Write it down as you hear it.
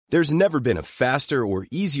There's never been a faster or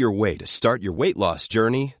easier way to start your weight loss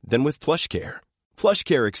journey than with PlushCare.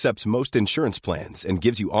 PlushCare accepts most insurance plans and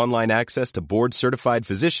gives you online access to board-certified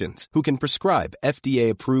physicians who can prescribe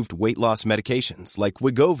FDA-approved weight loss medications like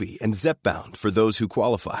Wegovy and Zepbound for those who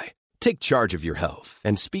qualify. Take charge of your health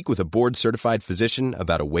and speak with a board-certified physician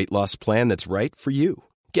about a weight loss plan that's right for you.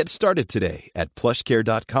 Get started today at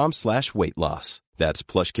plushcare.com/weightloss. That's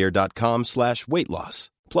plushcare.com/weightloss.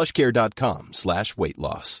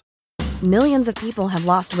 plushcare.com/weightloss. Millions of people have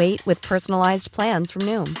lost weight with personalized plans from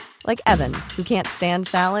Noom. Like Evan, who can't stand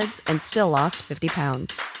salads and still lost 50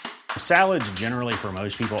 pounds. Salads generally for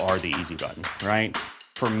most people are the easy button, right?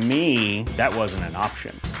 For me, that wasn't an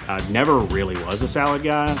option. I never really was a salad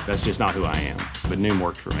guy. That's just not who I am. But Noom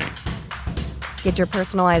worked for me. Get your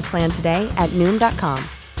personalized plan today at Noom.com.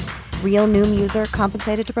 Real Noom user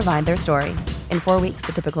compensated to provide their story. In 4 weeks,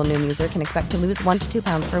 the typical Noom user can expect to lose 1 to 2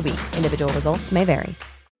 pounds per week. Individual results may vary.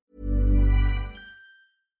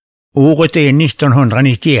 Året är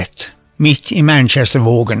 1991, mitt i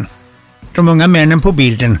Manchestervågen. De unga männen på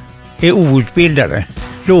bilden är outbildade,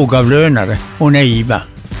 lågavlönade och naiva.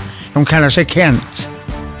 De kallar sig Kent.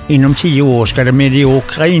 Inom 10 år ska det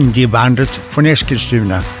mediokra indiebandet från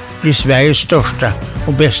Eskilstuna bli Sveriges största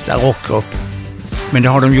och bästa rockgrupp. Men det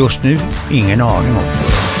har de just nu ingen aning om.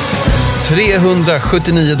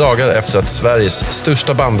 379 dagar efter att Sveriges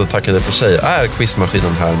största band tackade för sig är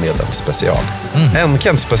Quizmaskinen här med en special. En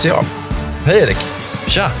Kent-special. Hej Erik.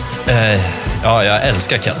 Tja. Ja, jag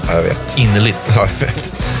älskar Kent. Ja, jag vet. Innerligt. Ja, jag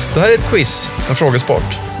vet. Det här är ett quiz, en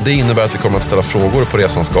frågesport. Det innebär att vi kommer att ställa frågor på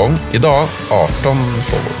resans gång. Idag 18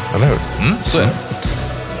 frågor, eller hur? Så är det.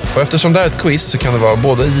 Och eftersom det är ett quiz så kan det vara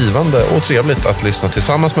både givande och trevligt att lyssna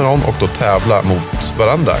tillsammans med någon och då tävla mot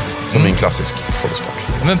varandra, som en klassisk frågesport.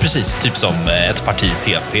 Men precis, typ som ett parti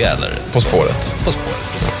TP eller... På spåret. På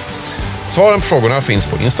spåret, precis. Svaren på frågorna finns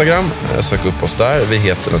på Instagram. Sök upp oss där. Vi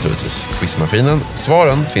heter naturligtvis Quizmaskinen.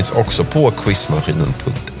 Svaren finns också på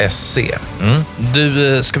quizmaskinen.se.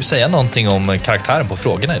 Du, ska vi säga någonting om karaktären på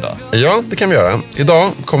frågorna idag? Ja, det kan vi göra.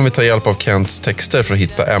 Idag kommer vi ta hjälp av Kents texter för att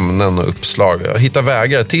hitta ämnen och uppslag. Hitta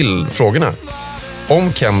vägar till frågorna.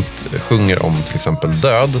 Om Kent sjunger om till exempel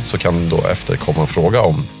död så kan då efter komma en fråga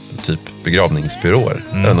om typ begravningsbyråer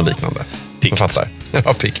eller något liknande. Pikt.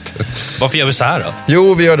 Ja, pikt. Varför gör vi så här då?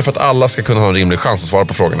 Jo, vi gör det för att alla ska kunna ha en rimlig chans att svara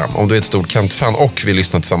på frågorna. Om du är ett stort Kent-fan och vill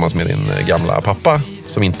lyssna tillsammans med din gamla pappa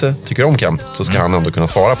som inte tycker om Kent, så ska han ändå kunna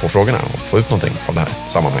svara på frågorna och få ut någonting av det här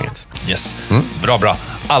sammanhanget. Yes, bra.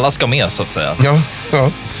 Alla ska med så att säga.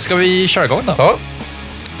 Ja. Ska vi köra igång då? Ja,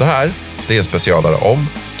 det här det är en specialare om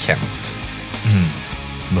Kent.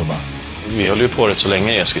 Mumma. Vi höll ju på rätt så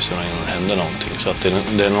länge i Eskilstuna innan det hände någonting. Så att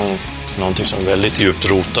det är någonting som är väldigt djupt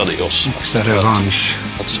rotad i oss. Revansch.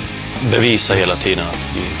 Att bevisa hela tiden att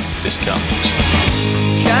vi faktiskt kan.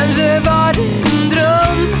 Kanske var det en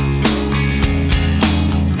dröm.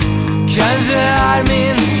 Kanske är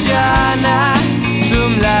min hjärna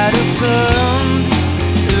tumlad och tömd,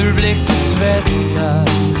 ur blick och tvättad.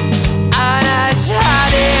 Annars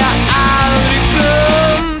hade jag aldrig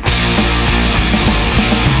glömt.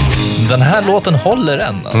 Den här låten håller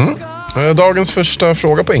än alltså. Dagens första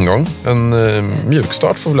fråga på ingång. En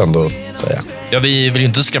mjukstart får vi väl ändå säga. Ja, vi vill ju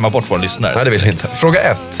inte skrämma bort våra lyssnare. Nej, det vill vi inte. Fråga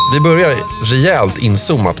 1. Vi börjar rejält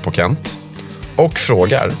inzoomat på Kent. Och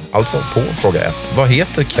frågar, alltså på fråga 1. Vad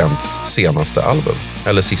heter Kents senaste album?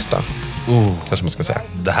 Eller sista? Kanske man ska säga.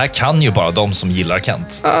 Det här kan ju bara de som gillar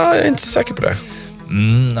Kent. Jag är inte så säker på det.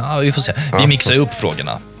 Vi får se. Vi mixar upp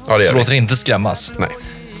frågorna. Ja, det gör så vi. låter det inte skrämmas. Nej.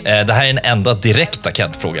 Det här är den enda direkta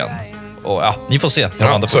Kent-frågan. Och ni får se.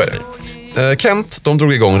 Så är det. Kent, de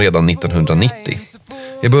drog igång redan 1990.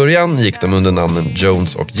 I början gick de under namnen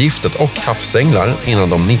Jones och Giftet och Havsänglar innan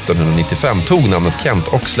de 1995 tog namnet Kent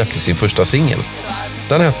och släppte sin första singel.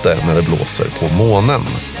 Den hette När det blåser på månen.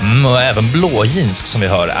 Och även Blå jeans som vi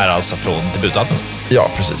hör är alltså från debutalbumet. Ja,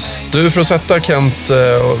 precis. Du, för att sätta Kent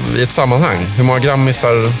i ett sammanhang, hur många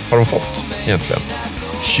grammisar har de fått egentligen?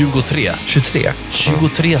 23.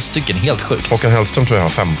 23 stycken, helt sjukt. Håkan Hellström tror jag har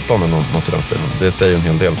 15 eller något i den stilen. Det säger en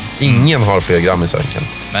hel del. Ingen har fler grammisar än Kent.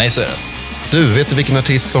 Nej, så är det. Du, vet du vilken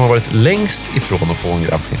artist som har varit längst ifrån att få en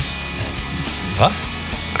grammis? Va?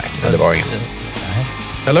 Nej, det var inget.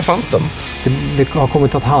 Elefanten. Det har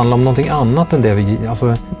kommit att handla om någonting annat än det vi...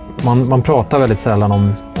 Alltså, man pratar väldigt sällan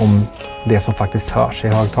om det som faktiskt hörs i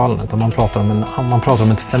högtalarna. Utan man pratar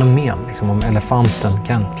om ett fenomen, liksom, om elefanten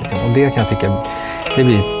Kent. Liksom. Och det kan jag tycka det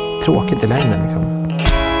blir tråkigt i längden. Liksom.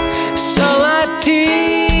 Sommartid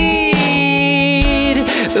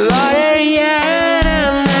var det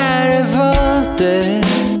gärna när våldet.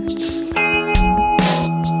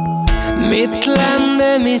 Mitt land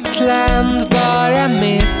är mitt land, bara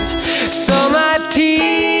mitt.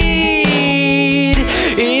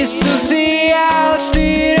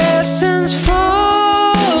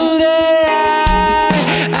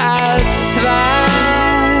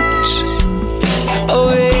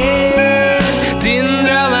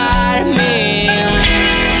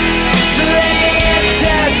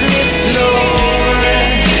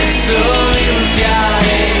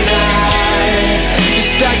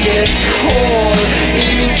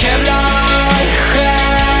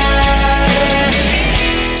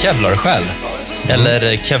 Kevlarsjäl.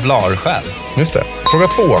 Eller kevlarsjäl. Just det. Fråga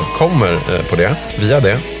 2 kommer via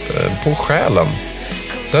det, på själen.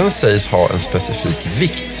 Den sägs ha en specifik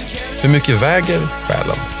vikt. Hur mycket väger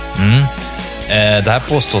själen? Det här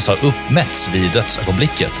påstås ha uppmätts vid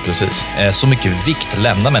dödsögonblicket. Precis. Så mycket vikt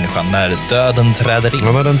lämnar människan när döden träder in.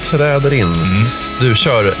 Ja, när den träder in. Du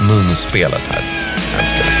kör munspelet här. Jag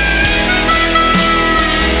älskar det.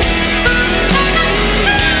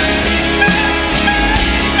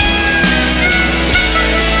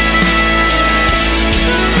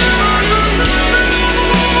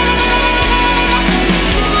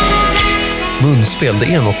 Munspel, det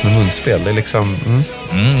är något med munspel. Det är liksom...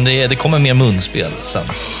 Det kommer mer munspel sen.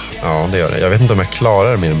 Ja, det gör det. Jag vet inte om jag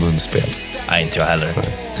klarar mer munspel. Nej, inte jag heller.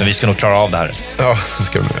 Men vi ska nog klara av det här. Ja, det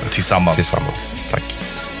ska vi nog göra. Tillsammans. Tack.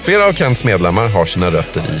 Flera av Kents medlemmar har sina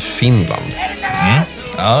rötter i Finland.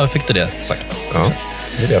 Ja, fick du det sagt? Ja,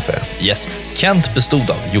 det är det jag säger. Yes. Kent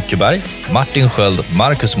bestod av Jocke Berg, Martin Sköld,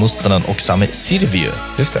 Marcus Mustonen och Sami Sirviö.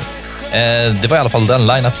 Just det. Det var i alla fall den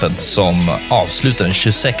line-upen som avslutade en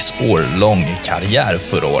 26 år lång karriär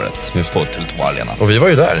förra året på Tele2 Arena. Och vi var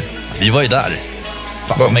ju där. Vi var ju där.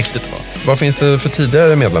 Fan vad mäktigt det var. Vad finns det för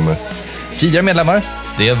tidigare medlemmar? Tidigare medlemmar,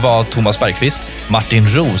 det var Thomas Bergqvist, Martin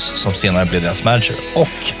Ros som senare blev deras manager och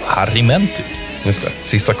Harry Mentu. Just det.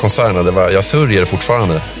 Sista konserterna, jag sörjer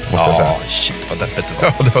fortfarande, måste jag säga. Ja, shit vad deppigt det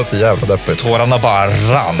var. Ja, det var så jävla deppigt. Tårarna bara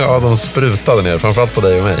rann. Ja, de sprutade ner, framförallt på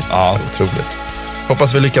dig och mig. Ja. Otroligt.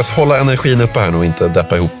 Hoppas vi lyckas hålla energin uppe här nu och inte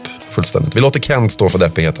deppa ihop fullständigt. Vi låter Kent stå för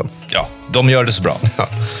deppigheten. Ja, de gör det så bra. Ja.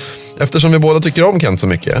 Eftersom vi båda tycker om Kent så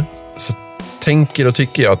mycket så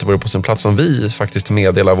tycker jag att det vore på sin plats om vi faktiskt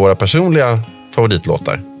meddelar våra personliga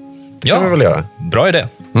favoritlåtar. Det kan vi väl göra. Bra idé.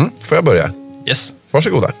 Får jag börja? Yes.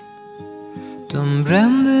 Varsågoda. De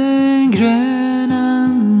brände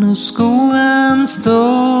grönan och skolan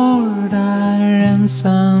står där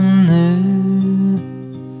ensam nu.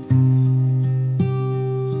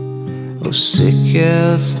 Och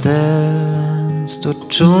cykelställen står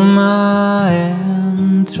tomma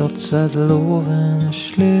än trots att loven är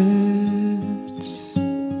slut.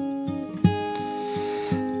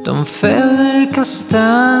 De fäller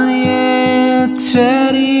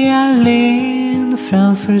kastanjeträd i allén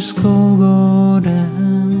framför skolgården.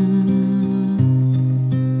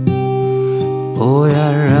 Och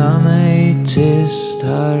jag rör mig tyst,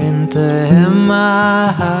 hör inte hemma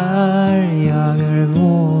här, jag är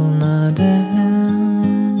vålnaden.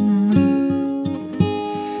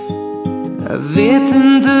 Jag vet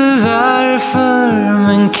inte varför,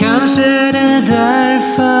 men kanske det är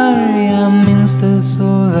därför jag minns det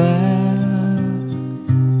så väl.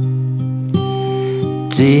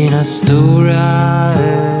 Dina stora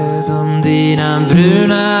ögon, dina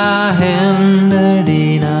bruna händer,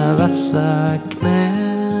 dina vassa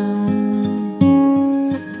knän.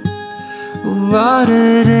 Och var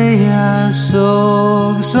det jag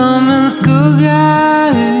såg som en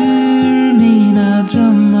skugga ur mina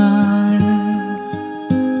drömmar?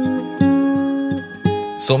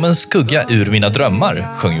 Som en skugga ur mina drömmar,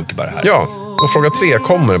 sjöng Jocke Berg här. Ja, och fråga 3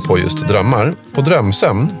 kommer på just drömmar. På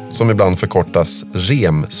drömsömn, som ibland förkortas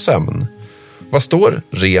REM-sömn. Vad står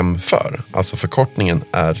REM för? Alltså förkortningen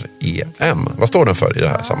REM. Vad står den för i det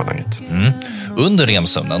här sammanhanget? Under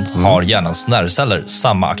REM-sömnen har hjärnans nervceller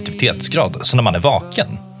samma aktivitetsgrad som när man är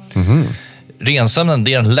vaken. REM-sömnen,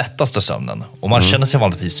 det är den lättaste sömnen. Och man känner sig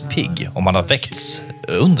vanligtvis pigg om man har väckts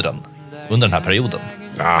under den här perioden.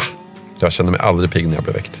 Jag känner mig aldrig pigg när jag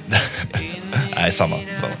blir väckt. Nej, samma.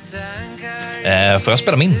 Får jag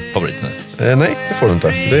spela min favorit nu? Nej, det får du inte.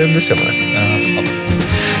 Det blir senare.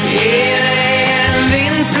 Ge mig en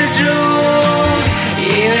vinterdrog,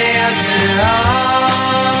 ge mig allt du har.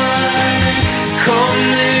 Kom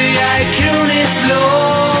nu, jag är kroniskt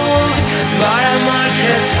låg, bara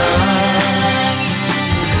mörkret har.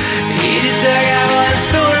 I ditt öga var en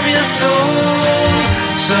storm jag såg,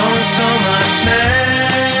 som sommarsnö.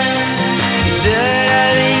 I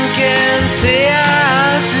dörravinkeln ser jag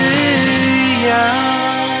allt du gör.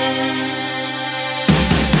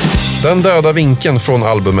 Den döda vinkeln från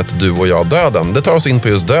albumet Du och jag, Döden. Det tar oss in på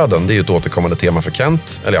just döden. Det är ju ett återkommande tema för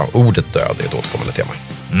Kent. Eller ja, ordet död är ett återkommande tema.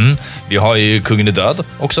 Vi har ju Kungen är död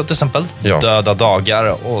också till exempel. Ja. Döda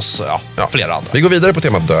dagar och så, flera andra. Vi går vidare på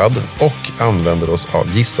temat död och använder oss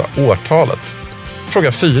av gissa årtalet.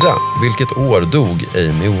 Fråga 4. Vilket år dog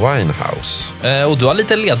Amy Winehouse? Och du har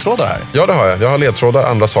lite ledtrådar här. Ja, det har jag. Jag har ledtrådar,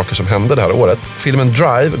 andra saker som hände det här året. Filmen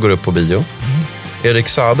Drive går upp på bio. Erik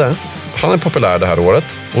Saade, han är populär det här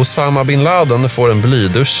året. Osama bin Laden får en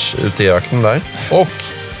blydusch ute i öknen där. Och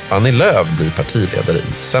Annie Lööf blir partiledare i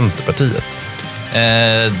Centerpartiet.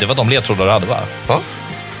 Det var de ledtrådar du hade, va? Ja.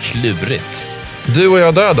 Klurigt. Du och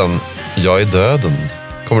jag döden. Jag är döden.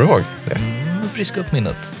 Kommer du ihåg det? Friska upp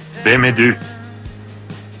minnet. Vem är du?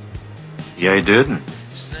 Jag är döden.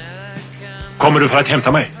 Kommer du för att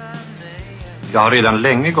hämta mig? Jag har redan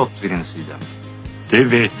länge gått vid din sida. Det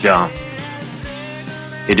vet jag.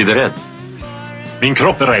 Är du beredd? Min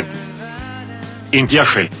kropp är rädd. Inte jag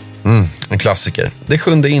själv. En klassiker. Det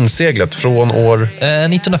 7:e inseglet från år...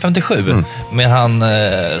 1957. Med han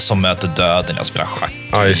som möter döden. Jag spelar schack.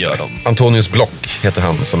 Ja, just det. Antonius Block heter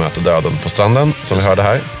han som möter döden på stranden. Som vi hörde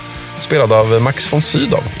här. Spelad av Max von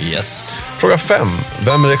Sydow. Yes. Fråga 5.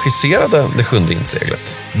 Vem regisserade det 7:e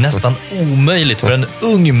inseglet? Nästan omöjligt för en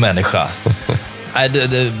ung människa. Nej,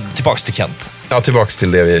 tillbaks till Kent. Ja, tillbaks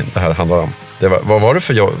till det här handlar om. Vad var det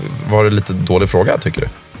för var det lite dålig fråga, tycker du?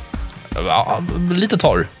 Ja, lite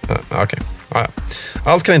torr. Okej. Ja.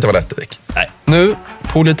 Allt kan inte vara lätt, Erik. Nej. Nu,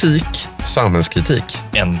 politik, samhällskritik.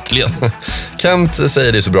 Äntligen. Kent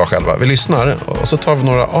säger det så bra själva. Vi lyssnar och så tar vi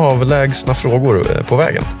några avlägsna frågor på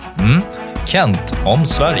vägen. Kent om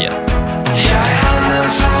Sverige. Jag är handen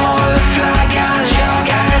som håller flaggan. Jag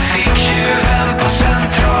är ficktjuven på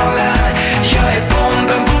centralen. Jag är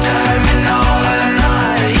bomben på terminalen.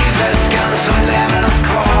 I väskan som lämnats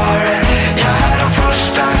kvar. Jag är de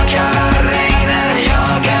första kalla regnen.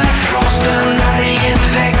 Jag är frosten när inget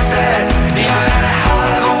växer. Jag är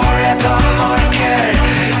halvåret av mörker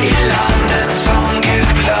i landet som Gud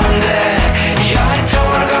glömde. Jag är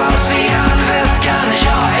tårgas i handväskan.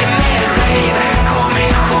 Jag är med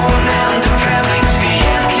Rave-kommissionen. Den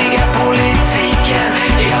främlingsfientliga politiken.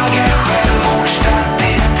 Jag är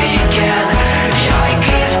självmordsstatistiken. Jag är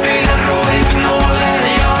glesbygden, råhypnolen.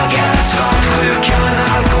 Jag är svartsjukan,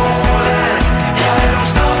 alkoholen. Jag är de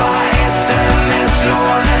snabba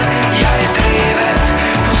sms-lånen. Jag är drivet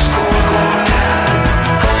på skolgården.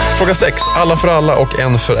 Fråga 6. Alla för alla och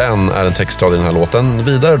en för en är en textrad i den här låten.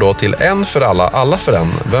 Vidare då till en för alla för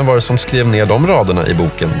en. Vem var det som skrev ner de raderna i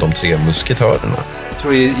boken De tre musketörerna? Jag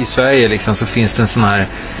tror i Sverige liksom så finns det en sån här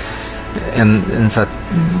en så här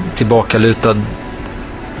tillbakalutad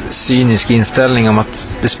cynisk inställning om att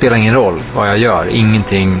det spelar ingen roll vad jag gör.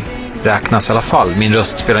 Ingenting räknas i alla fall. Min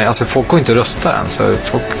röst spelar... Alltså folk går inte och röstar än, så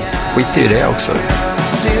folk skiter i det också.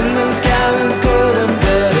 Synden, skammen, skulden,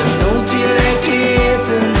 döden,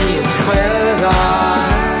 otillräckligheten i oss själva.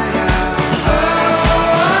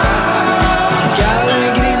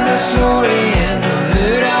 Gallergrinder slår igen och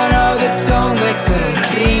murar av betong växer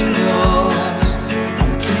omkring oss.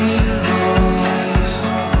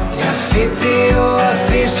 Graffiti och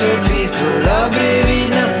affischer, pisor bredvid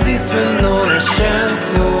nazismen, några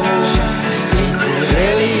könsord, lite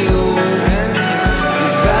religion. Vi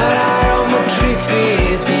värnar om vår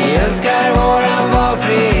tryckfrihet, vi älskar våran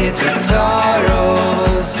valfrihet. Vi tar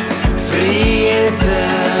oss friheten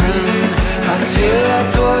att hylla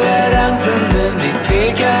toleransen, men vi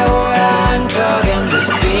pekar våra anklagande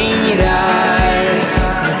fingrar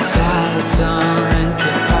mot allt som inte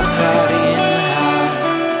passar in här.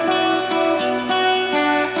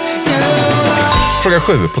 Fråga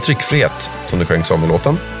 7. På tryckfrihet, som det sjöngs om i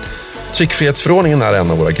låten. Tryckfrihetsförordningen är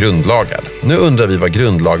en av våra grundlagar. Nu undrar vi vad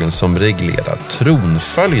grundlagen som reglerar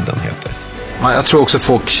tronföljden heter. Jag tror också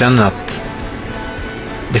folk känner att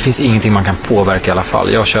det finns ingenting man kan påverka i alla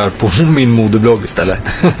fall. Jag kör på min modeblogg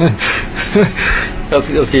istället. Jag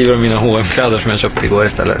skriver om mina H&M-kläder som jag köpte igår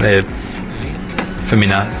istället. Det är för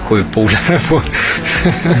mina 7 polare på.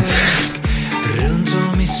 Runt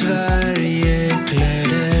om i Sverige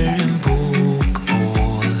kläder en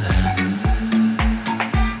bokbål.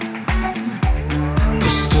 På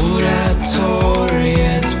Stora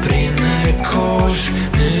torget brinner kors.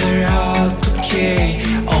 Nu är allt okej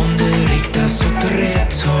om det riktas åt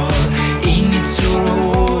rätt håll. Inget slår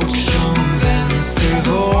hårt som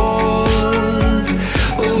vänstervåld.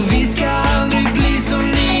 Och vi ska aldrig bli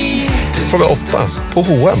som ni. Fråga 8. På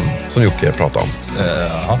H&M, som Jocke pratade om.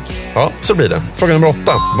 Ja, så blir det. Fråga nummer 8.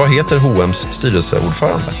 Vad heter H&M's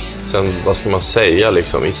styrelseordförande? Sen, vad ska man säga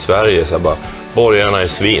liksom i Sverige? Så här bara, borgarna är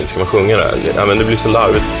svin. Ska man sjunga det här? Ja, men det blir så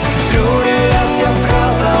larvigt. Tror du att jag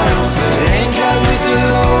pratar om förenklad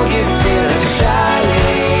mytologiserad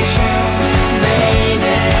kärlek? Nej,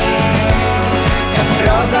 nej. Jag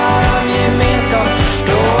pratar om gemenskap,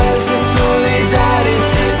 förståelse,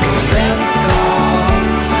 solidaritet och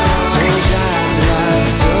vänskap. Så jävla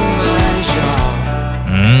dumma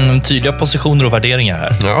jag. Tydliga positioner och värderingar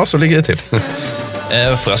här. Ja, så ligger det till.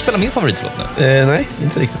 Får jag spela min favoritlåt nu? Nej,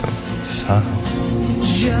 inte riktigt än.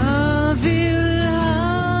 Jag vill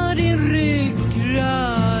ha din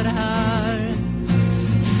ryggrad här.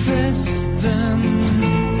 Festen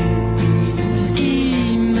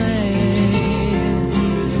i mig.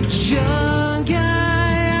 Jag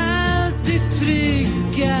är alltid trygg.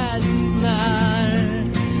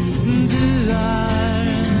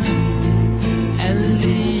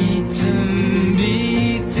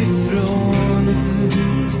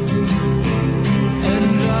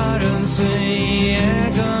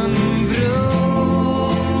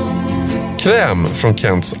 Kräm från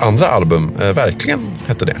Kents andra album, Verkligen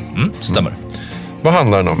hette det. Stämmer. Vad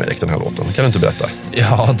handlar den om, Erik, den här låten? Kan du inte berätta?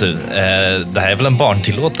 Ja du, det här är väl en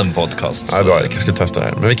barntillåten podcast. Ja, bra Erik, jag skulle testa det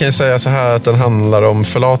här. Men vi kan ju säga så här att den handlar om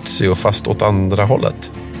fellatio fast åt andra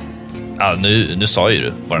hållet. Ja, nu sa ju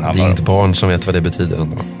du vad den handlar om. Det är inte barn som vet vad det betyder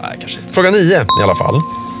ändå. Nej, kanske inte. Fråga 9 i alla fall.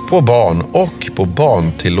 På barn och på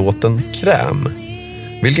barntillåten kräm.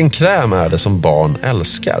 Vilken kräm är det som barn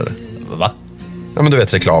älskar? Va? Ja, men du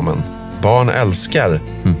vet reklamen. Barn älskar.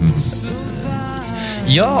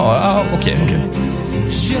 Ja, okej.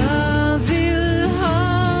 Jag vill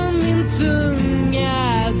ha min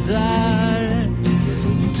tunga där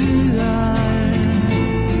du är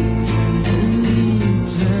en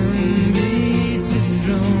liten bit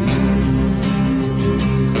ifrån.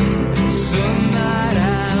 Så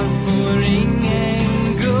nära får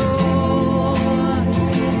ingen gå.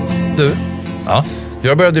 Du? Ja?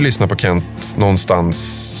 Jag började lyssna på Kent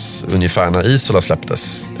någonstans ungefär när Isola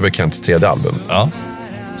släpptes. Det var Kents 3:e album. Ja.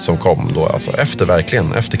 Som kom då alltså efter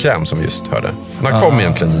Verkligen, efter Kräm som vi just hörde. När kom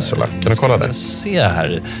egentligen Isola? Kan du kolla det? Se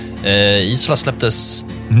här. Isola släpptes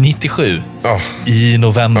 97 i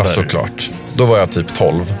november. Ja, såklart. Då var jag typ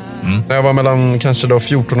 12. När jag var mellan kanske då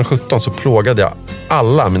 14 och 17 så plågade jag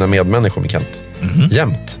alla mina medmänniskor med Kent.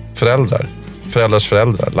 Jämt. Föräldrar, föräldrars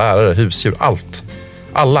föräldrar, lärare, husdjur, allt.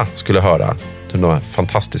 Alla skulle höra de här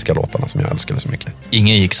fantastiska låtarna som jag älskade så mycket.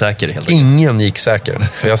 Ingen gick säker helt enkelt. Ingen gick säker.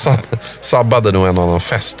 För jag sabbade nog en annan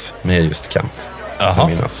fest med just Kent. Jaha.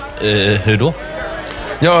 Hur då?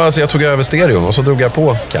 Ja, alltså jag tog över stereon och så drog jag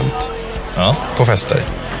på Kent. Ja. På fester.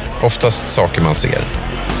 Oftast saker man ser.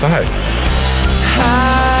 Så här.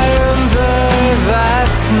 Här under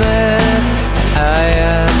vattnet är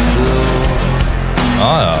jag blå.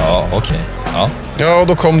 Ja, okej. Ja, och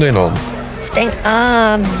då kom det ju någon. Stäng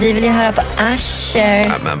av, vi vill ju höra på Usher.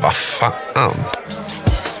 Nej, men vad fan.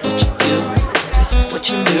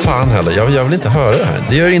 Fan heller, jag vill inte höra det här.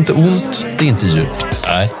 Det gör inte ont, det är inte djupt.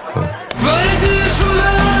 Nej. Var det du som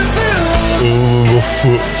vad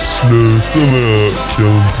fan, sluta med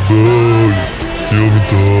Kent Berg. Jag vill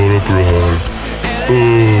inte höra på det här.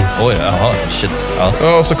 Oj, jaha, shit.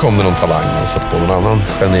 Ja, och så kom det någon talang och satt på någon annan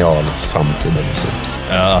genial samtida musik.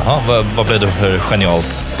 Jaha, vad blev det för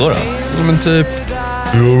genialt då? Ja, men typ...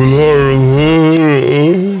 Jag vill höra den här.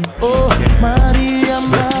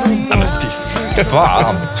 Nej, men fy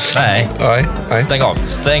fan. Nej.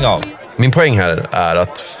 Stäng av. Min poäng här är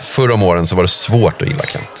att förra om åren så var det svårt att gilla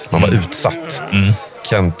Kent. Man var utsatt.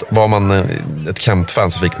 Kent, var man ett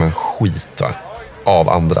Kent-fan så fick man skit av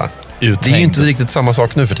andra. Det är ju inte riktigt samma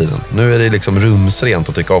sak nu för tiden. Nu är det liksom rumsrent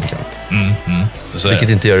att tycka om Kent. Vilket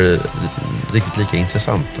inte gör det riktigt lika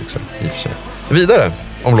intressant också, i och för sig. Vidare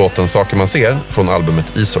om låten Saker man ser från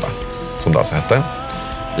albumet Isola, som det alltså hette.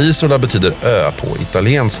 Isola betyder ö på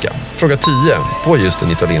italienska. Fråga 10. På just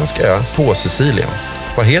en italiensk ö på Sicilien.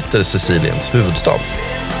 Vad heter Siciliens huvudstad?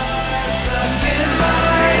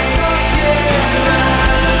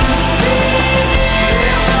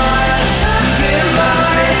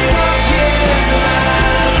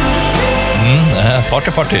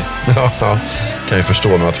 Party. Ja, kan ju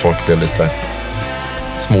förstå nu att folk blev lite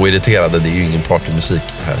småirriterade. Det är ju ingen partymusik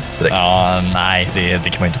här direkt. Ja, nej, det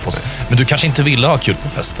kan man inte påstå. Men du kanske inte ville ha kul på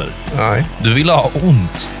fester. Nej. Du ville ha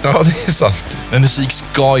ont. Ja, det är sant. Men musik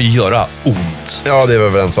ska ju göra ont. Ja, det är vi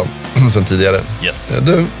överens om sen tidigare. Yes.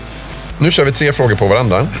 Du, nu kör vi 3 frågor på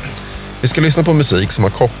varandra. Vi ska lyssna på musik som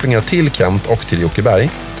har kopplingar till Kent och till Jocke Berg.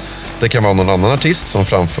 Det kan vara någon annan artist som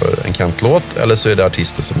framför en Kent-låt, eller så är det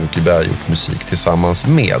artister som Jocke Berg gjort musik tillsammans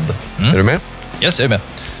med. Är du med? Yes, jag är med.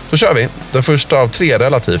 Då kör vi. Den första av 3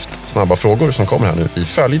 relativt snabba frågor som kommer här nu i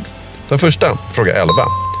följd. Den första, fråga 11.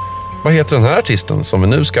 Vad heter den här artisten som vi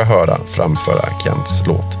nu ska höra framföra Kents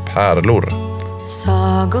låt Pärlor?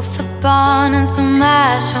 Sagor för barnen som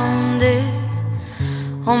är som du,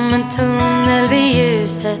 om en tunnel vid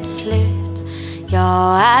ljusets slut.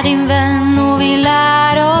 Jag är din vän och vi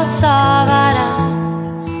lär oss av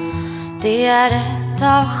varann. Det är ett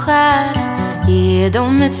av skälen. Ge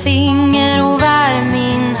dem ett finger och värm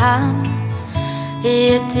min hand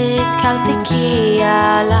i ett iskallt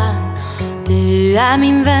Ikea-land. Du är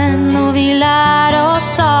min vän och vi lär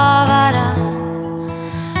oss av varann.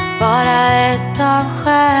 Bara ett av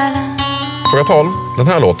skälen. Fråga 12. Den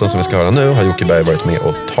här låten som vi ska höra nu har Jocke Berg varit med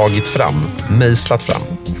och tagit fram, mejslat fram.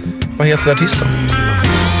 Vad heter artisten?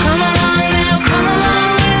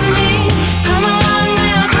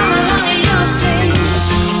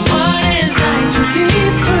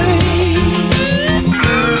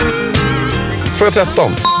 Fråga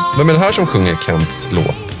 13. Vem är det här som sjunger Kents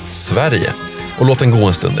låt Sverige? Och låten gå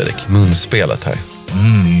en stund, Erik. Munspelet här.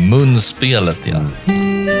 Munspelet, ja.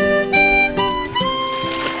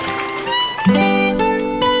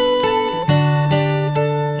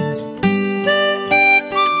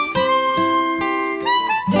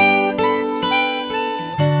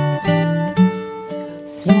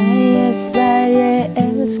 Sverige, Sverige,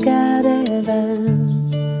 älskade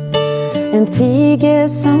vän. En tiger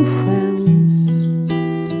som skäms.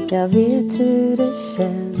 Jag vet hur det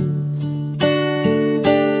känns.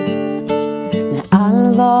 När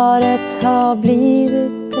allvaret har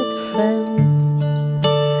blivit ett skämt.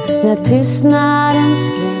 När tystnaden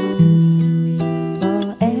skräms.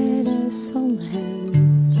 Vad är det som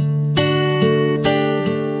hänt?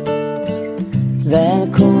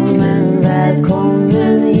 Välkommen,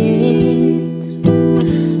 välkommen hit.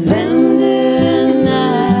 Vem du än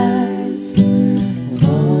är,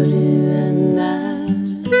 var du än är.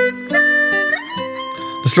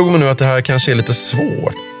 Det slog mig nu att det här kanske är lite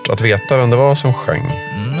svårt att veta vem det var som sjöng.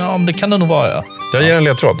 Ja, det kan det nog vara, ja. Jag ger en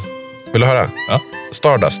ledtråd. Vill du höra? Ja.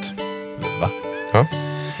 Stardust. Va? Ja.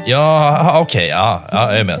 Ja, okej. Ja,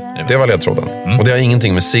 jag är med. Det var ledtråden. Och det har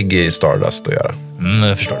ingenting med Ziggy Stardust att göra.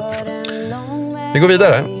 Jag förstår. Vi går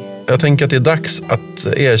vidare. Jag tänker att det är dags att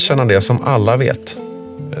erkänna det som alla vet.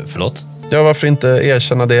 Förlåt? Ja, varför inte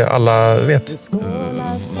erkänna det alla vet?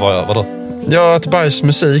 Vadå? Ja, att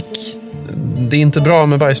bajsmusik... Det är inte bra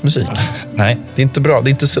med bajsmusik. Nej. Det är inte bra, det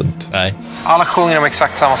är inte sunt. Nej. Alla sjunger om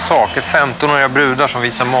exakt samma saker. 15-åriga brudar som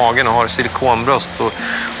visar magen och har silikonbröst.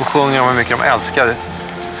 Och sjunger om hur mycket de älskar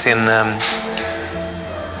sin... Eller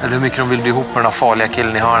hur mycket de vill bli ihop med den här farliga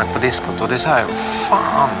killen i hörnet på diskot. Och det är så här,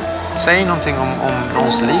 fan... Säg någonting om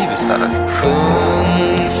någons liv istället.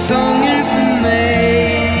 Sjung sånger för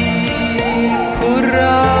mig på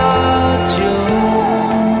radio.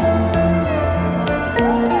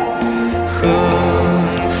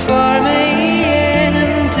 Sjung för mig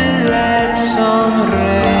igen, du lät som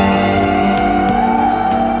regn.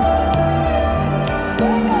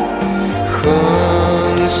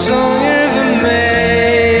 Sjung sånger för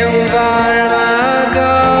mig om varma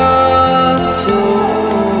gator.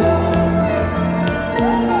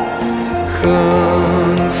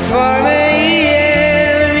 Sjung för mig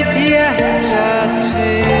igen, mitt hjärta tyst.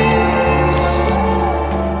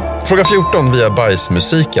 Fråga 14 via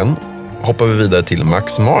bajsmusiken hoppar vi vidare till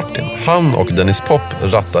Max Martin. Han och Dennis Pop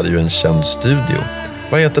rattade ju en känd studio.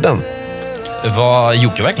 Vad heter den? Var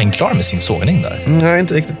Jocke verkligen klar med sin sågning där? Nej,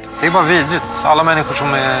 inte riktigt. Det är bara vidrigt. Alla människor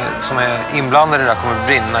som är inblandade i det där kommer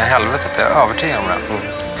brinna i helvetet. Jag är övertygad om det.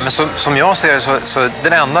 Men som jag ser det så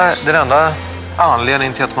den enda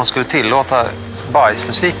anledningen till att man skulle tillåta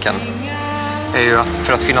bajsmusiken är ju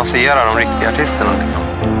för att finansiera de riktiga artisterna.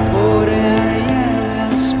 På det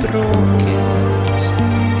här språket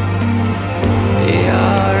jag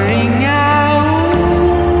har inga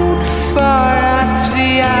ord för att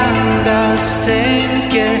vi andas,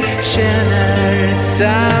 tänker, känner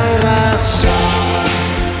samma sak.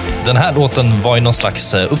 Den här låten var ju någon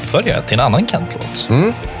slags uppföljare till en annan Kent-låt.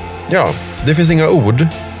 Ja, det finns inga ord,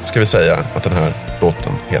 ska vi säga, att den här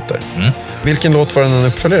låten heter. Vilken låt var den en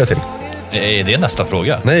uppföljare till? Är det nästa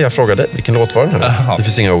fråga? Nej, jag frågade. Vilken låt var den här? Aha. Det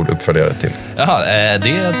finns inga ord uppföljare till. Jaha, det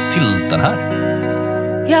är till den här.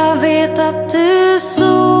 Jag vet att du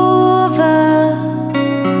sover.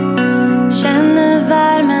 Känner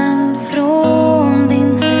värmen från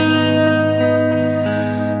din hem.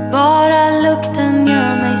 Bara lukten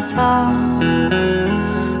gör mig svag.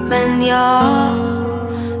 Men jag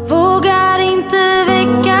vågar inte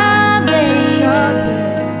väcka dig.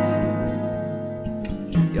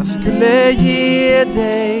 Jag skulle ge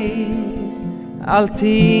dig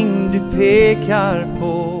allting du pekar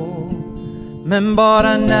på. Men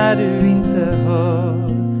bara när du inte hör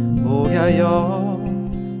vågar jag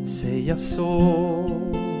säga så.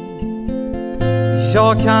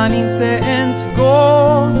 Jag kan inte ens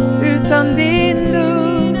gå utan din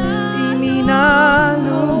luft i mina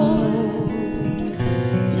lungor.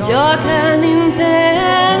 Jag kan inte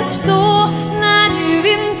ens stå när du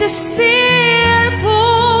inte ser på.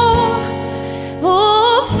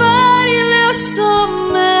 Och färglös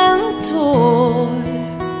som en tår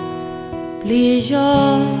blir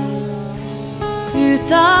jag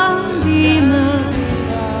utan dina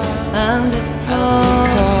andetag.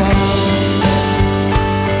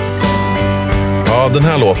 Ja, den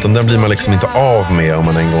här låten, den blir man liksom inte av med om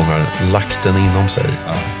man en gång har lagt den inom sig.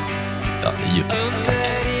 Ja, djupt. Tack.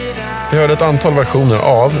 Vi hörde ett antal versioner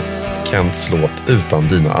av Kents låt Utan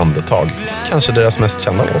dina andetag. Kanske deras mest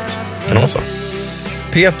kända låt. Kan det vara så?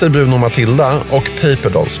 Peter, Bruno, Matilda och Paper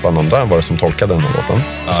Dolls bland andra var det som tolkade den här låten.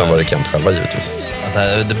 Och sen var det Kent själva givetvis.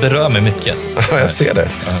 Det berör mig mycket. Ja, jag ser det.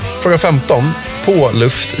 Fråga 15. På,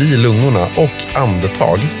 luft, i lungorna och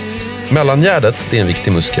andetag. Mellangärdet, det är en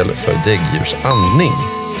viktig muskel för däggdjurs andning.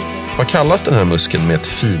 Vad kallas den här muskeln med ett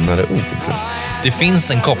finare ord? Det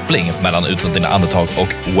finns en koppling mellan Utan dina andetag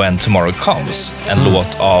och When Tomorrow Comes, en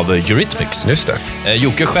låt av Eurythmics. Just det.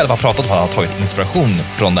 Jocke själv har pratat om att han har tagit inspiration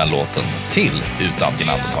från den låten till Utan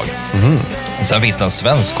dina andetag. Sen finns det en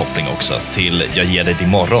svensk koppling också till Jag ger dig din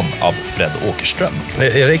morgon av Fred Åkerström.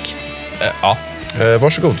 Erik? Ja.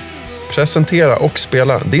 Varsågod. Presentera och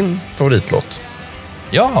spela din favoritlåt.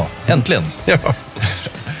 Ja, äntligen. Ja.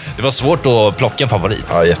 Det var svårt att plocka en favorit.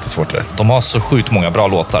 Ja, jättesvårt det. De har så sjukt många bra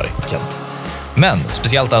låtar, Kent. Men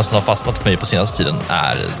speciellt den som har fastnat för mig på senaste tiden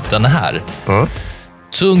är den här.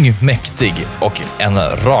 Tung, mäktig och en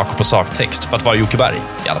rak på saktext för att vara Jocke Berg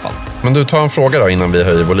i alla fall. Men du, tar en fråga då innan vi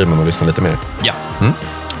höjer volymen och lyssnar lite mer. Ja.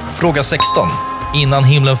 Fråga 16. Innan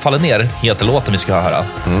himlen faller ner heter låten vi ska höra.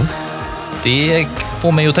 Det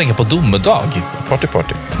får mig att tänka på domedag. Party.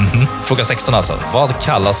 Fråga 16 alltså. Vad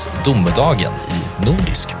kallas domedagen i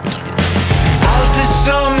nordisk mytologi? Allt det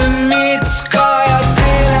som är mitt ska jag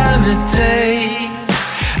dela med dig.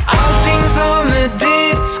 Allting som är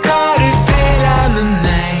ditt ska du dela med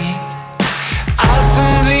mig. Allt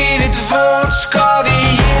som blivit vårt ska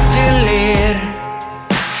vi ge till er.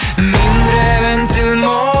 Mindre vän till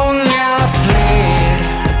många fler.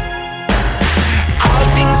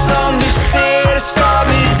 Allting som du ser ska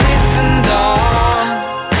bli ditt en dag.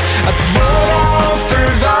 Att vårda och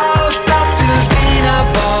förvalta till dina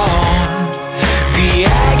barn. Vi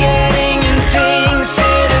äger ingenting,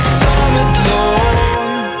 ser det som ett lån.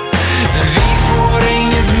 Vi får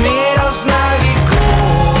inget med oss när vi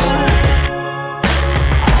går.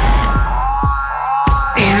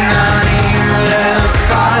 Innan himlen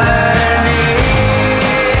faller ner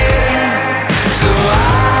så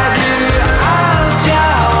är du allt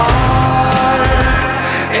jag har.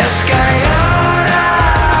 Jag ska göra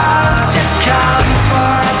allt jag kan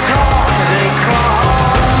för att ha dig kvar.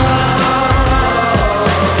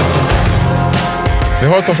 Vi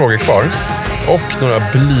har ett par frågor kvar. Och några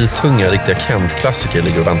blytunga riktiga Kent-klassiker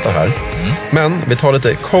ligger och väntar här. Men vi tar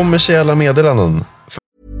lite kommersiella meddelanden.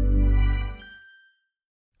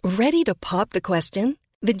 Ready to pop the question?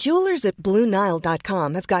 The jewelers at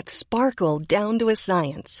BlueNile.com have got sparkle down to a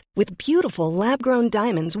science with beautiful lab-grown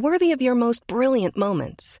diamonds worthy of your most brilliant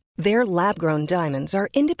moments. Their lab-grown diamonds are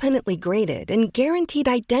independently graded and guaranteed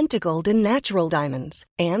identical to natural diamonds,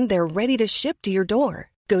 and they're ready to ship to your door.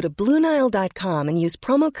 Go to BlueNile.com and use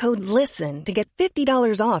promo code LISTEN to get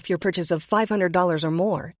 $50 off your purchase of $500 or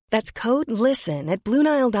more. That's code LISTEN at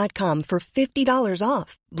BlueNile.com for $50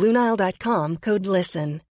 off. BlueNile.com, code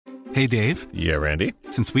LISTEN. Hey, Dave. Yeah, Randy.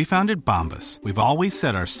 Since we founded Bombas, we've always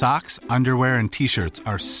said our socks, underwear, and T-shirts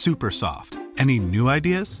are super soft. Any new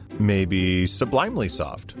ideas? Maybe sublimely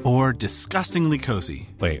soft. Or disgustingly cozy.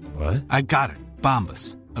 Wait, what? I got it.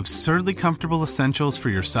 Bombas. Absurdly comfortable essentials for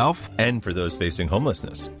yourself and for those facing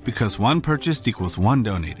homelessness. Because one purchased equals one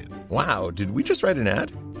donated. Wow, did we just write an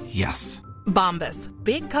ad? Yes. Bombas.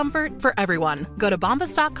 Big comfort for everyone. Go to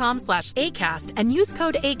bombas.com/ACAST and use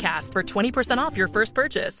code ACAST for 20% off your first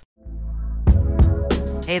purchase.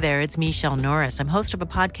 Hey there, it's Michelle Norris. I'm host of a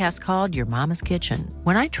podcast called Your Mama's Kitchen.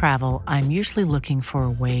 When I travel, I'm usually looking for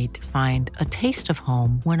a way to find a taste of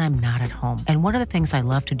home when I'm not at home. And one of the things I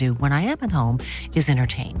love to do when I am at home is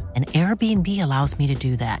entertain. And Airbnb allows me to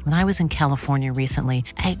do that. When I was in California recently,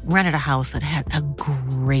 I rented a house that had a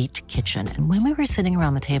great kitchen. And when we were sitting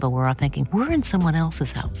around the table, we were all thinking, we're in someone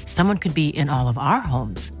else's house. Someone could be in all of our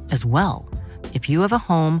homes as well. If you have a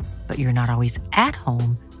home, but you're not always at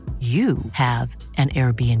home, you have an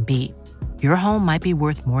Airbnb. Your home might be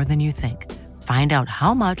worth more than you think. Find out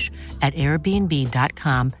how much at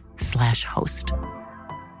airbnb.com/host.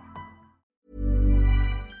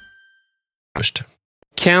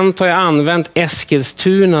 Kent har ju använt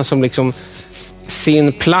Eskilstuna som liksom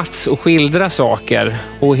sin plats att skildra saker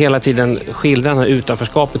och hela tiden skildra den här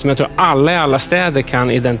utanförskapet som jag tror alla i alla städer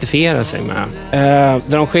kan identifiera sig med.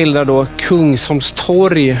 Där de skildrar då Kungsholms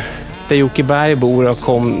torg där Jocke Berg bor och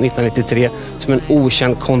kom 1993 som en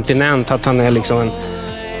okänd kontinent, att han är liksom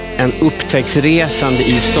en upptäcktsresande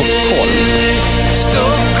i Stockholm.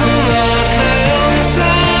 Stockholm vaknar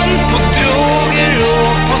långsamt på droger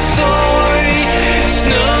och på sorg.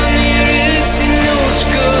 Snön ger ut sin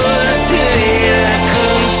oskuld till hela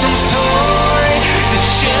Kungsholms torg. Det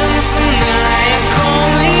känns som när jag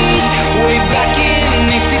kom hit way back in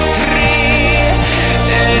 93.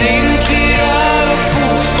 Där ynklig röda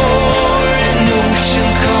fotspår, en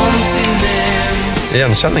okänd kontinent.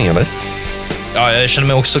 Igenkänning eller? Ja, jag känner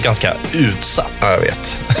mig också ganska utsatt. Ja, jag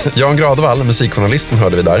vet. Jan Gradvall, musikjournalisten,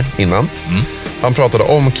 hörde vi där innan. Han pratade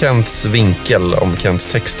om Kents vinkel, om Kents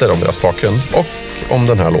texter, om deras bakgrund och om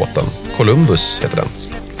den här låten. Columbus heter den.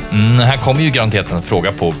 Här kommer ju garanterat en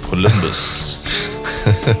fråga på Columbus.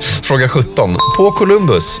 Fråga 17. På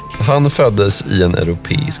Columbus, han föddes i en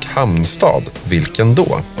europeisk hamnstad. Vilken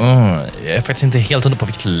då? Jag är faktiskt inte helt hundra på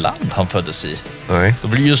vilket land han föddes i. Nej. Då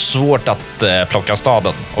blir det ju svårt att plocka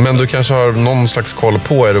staden också. Men du kanske har någon slags koll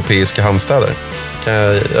på europeiska hamnstäder?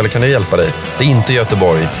 Kan det hjälpa dig? Det är inte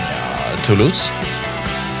Göteborg. Toulouse?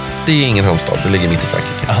 Det är ingen hamnstad, det ligger mitt i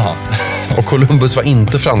Frankrike. Aha. Och Columbus var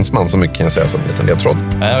inte fransman, så mycket kan jag säga som en liten ledtråd.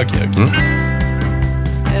 Okej.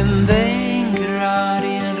 En bänkrad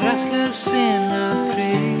i en rastlös sen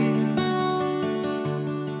april.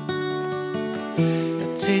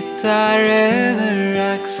 Jag tittar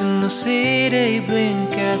över axeln och ser dig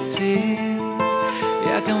blinka till.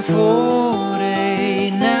 Jag kan få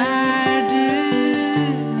dig när du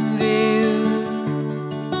vill.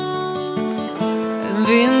 En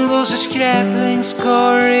vind blåser skräp längs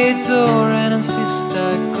korridoren en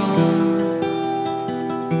sista gång.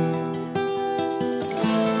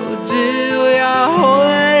 Du och jag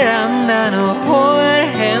håller andan och håller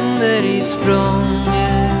händer i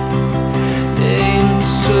språnget. Det är inte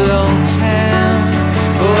så långt hem.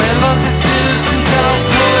 Och en vals till tusentals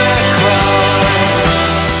står jag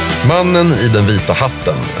kvar. Mannen i den vita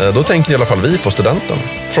hatten. Då tänker i alla fall vi på studenten.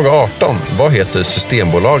 Fråga 18. Vad heter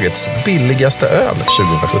Systembolagets billigaste öl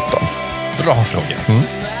 2017? Bra fråga.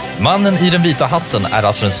 Mannen i den vita hatten är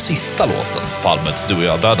alltså den sista låten på albumet Du och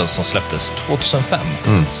jag döden som släpptes 2005.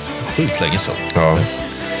 Sjukt länge sedan. Ja.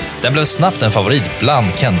 Den blev snabbt en favorit bland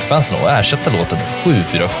Kent-fansen och ersatte låten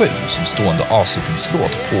 747 som stående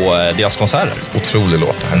avslutningslåt på deras konserter. Otrolig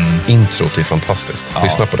låt här. Introt är fantastiskt. Ja.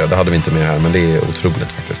 Lyssna på det hade vi inte med här, men det är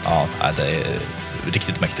otroligt faktiskt. Ja, det är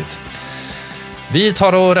riktigt mäktigt. Vi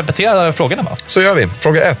tar och repeterar frågorna, va? Så gör vi.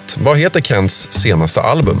 Fråga 1. Vad heter Kents senaste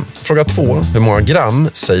album? Fråga 2. Hur många gram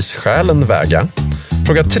sägs själen väga?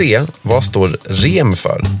 Fråga 3. Vad står rem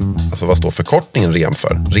för? Alltså vad står förkortningen rem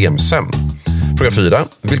för? Remsömn. Fråga 4.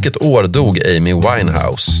 Vilket år dog Amy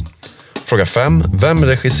Winehouse? Fråga 5. Vem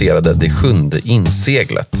regisserade Det sjunde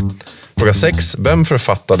inseglet? Fråga 6. Vem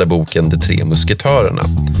författade boken De tre musketörerna?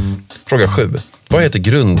 Fråga 7. Vad heter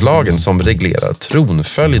grundlagen som reglerar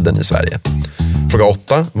tronföljden i Sverige? Fråga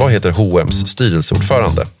 8. Vad heter H&M's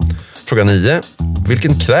styrelseordförande? Fråga 9.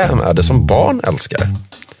 Vilken kräm är det som barn älskar?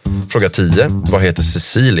 Fråga 10. Vad heter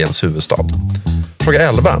Siciliens huvudstad? Fråga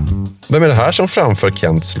 11. Vem är det här som framför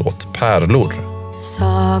Kents låt Pärlor?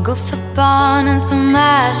 Sagor för barnen som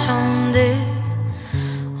är som du.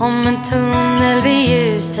 Om en tunnel vid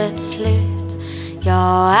ljusets slut.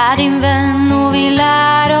 Jag är din vän och vi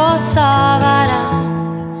lär oss av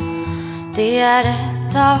varann. Det är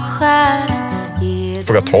ett av skälen.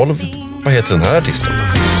 Fråga 12. Vad heter den här artisten?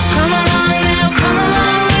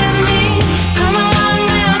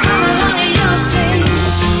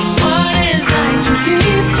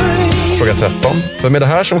 Fråga 13. Vem är det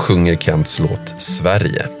här som sjunger Kents låt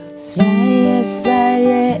Sverige? Sverige,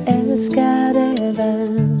 Sverige, älskade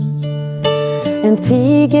vän. En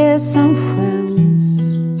tiger som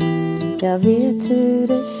skäms. Jag vet hur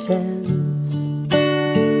det känns.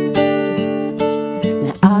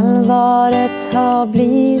 När allvaret har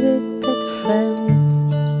blivit ett skämt.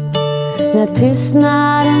 När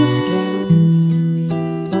tystnaden skräms.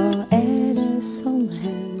 Vad är det som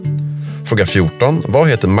händer? Fråga 14. Vad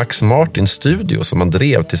heter Max Martins studio som han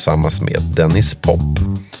drev tillsammans med Dennis Pop?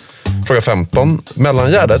 Fråga 15.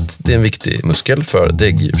 Mellangärdet, det är en viktig muskel för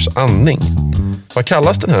däggdjurs andning. Vad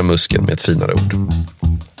kallas den här muskeln med ett finare ord?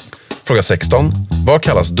 Fråga 16. Vad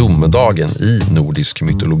kallas domedagen i nordisk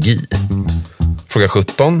mytologi? Fråga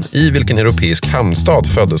 17. I vilken europeisk hamnstad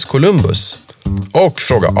föddes Columbus? Och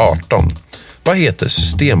fråga 18. Vad heter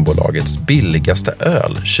Systembolagets billigaste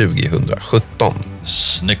öl 2017?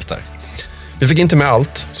 Snyggt där. Vi fick inte med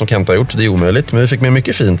allt som Kent har gjort, det är omöjligt. Men vi fick med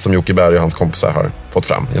mycket fint som Jocke Berg och hans kompisar har fått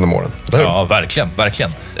fram genom åren. Ja, verkligen,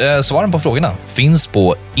 verkligen. Svaren på frågorna finns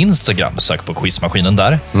på Instagram. Sök på quizmaskinen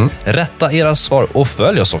där. Rätta era svar och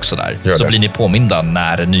följ oss också där. Så blir ni påminda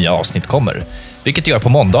när nya avsnitt kommer. Vilket gör på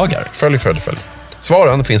måndagar. Följ.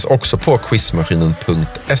 Svaren finns också på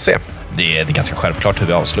quizmaskinen.se. Det är ganska självklart hur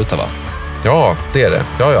vi avslutar, va? Ja, det är det.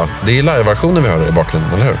 Ja. Det är live-versionen vi hör i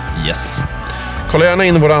bakgrunden, eller hur? Yes. Kolla gärna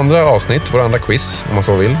in våra andra avsnitt, våra andra quiz, om man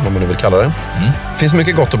så vill, vad man nu vill kalla det. Det finns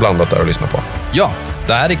mycket gott och blandat där att lyssna på. Ja,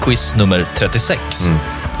 det här är quiz nummer 36.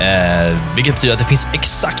 Vilket betyder att det finns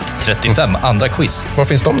exakt 35 andra quiz. Var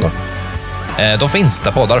finns de då? De finns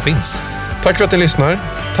där poddar finns. Tack för att ni lyssnar.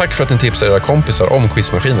 Tack för att ni tipsar era kompisar om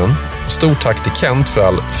quizmaskinen. Och stort tack till Kent för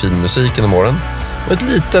all fin musik genom åren. Och ett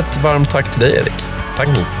litet varmt tack till dig, Erik. Tack.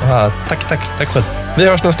 Tack själv. Vi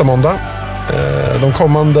hörs nästa måndag. De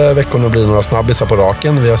kommande veckorna blir några snabbisar på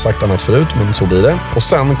raken. Vi har sagt annat förut, men så blir det. Och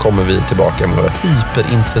sen kommer vi tillbaka med några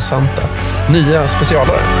hyperintressanta nya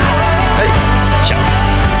specialare. Hej! Tja!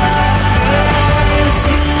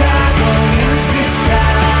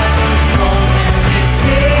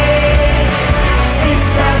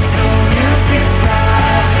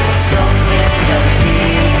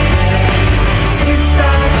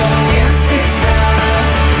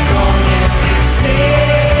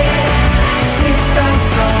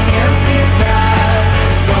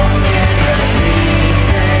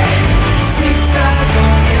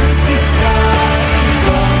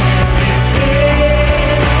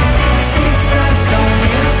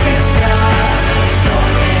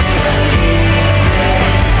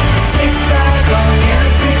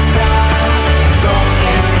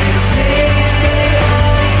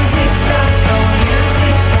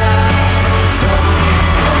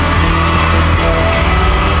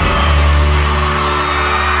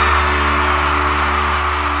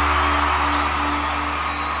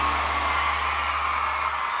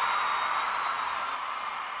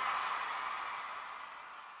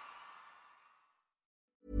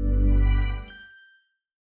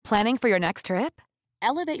 Planning for your next trip?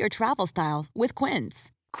 Elevate your travel style with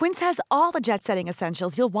Quince. Quince has all the jet-setting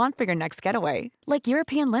essentials you'll want for your next getaway, like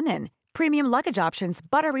European linen, premium luggage options,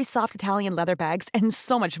 buttery soft Italian leather bags, and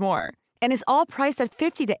so much more. And is all priced at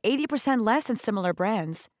 50 to 80% less than similar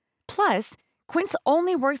brands. Plus, Quince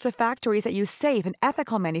only works with factories that use safe and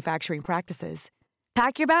ethical manufacturing practices.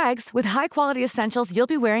 Pack your bags with high-quality essentials you'll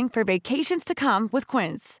be wearing for vacations to come with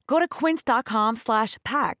Quince. Go to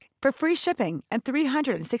quince.com/pack for free shipping and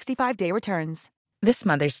 365-day returns. This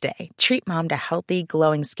Mother's Day, treat mom to healthy,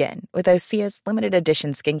 glowing skin with Osea's limited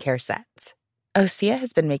edition skincare sets. Osea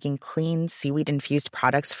has been making clean, seaweed-infused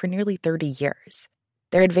products for nearly 30 years.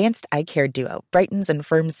 Their advanced eye care duo brightens and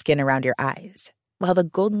firms skin around your eyes, while the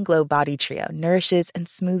Golden Glow Body Trio nourishes and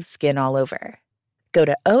smooths skin all over. Go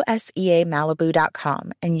to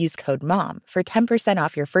OSEAMalibu.com and use code MOM for 10%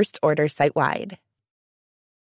 off your first order site-wide.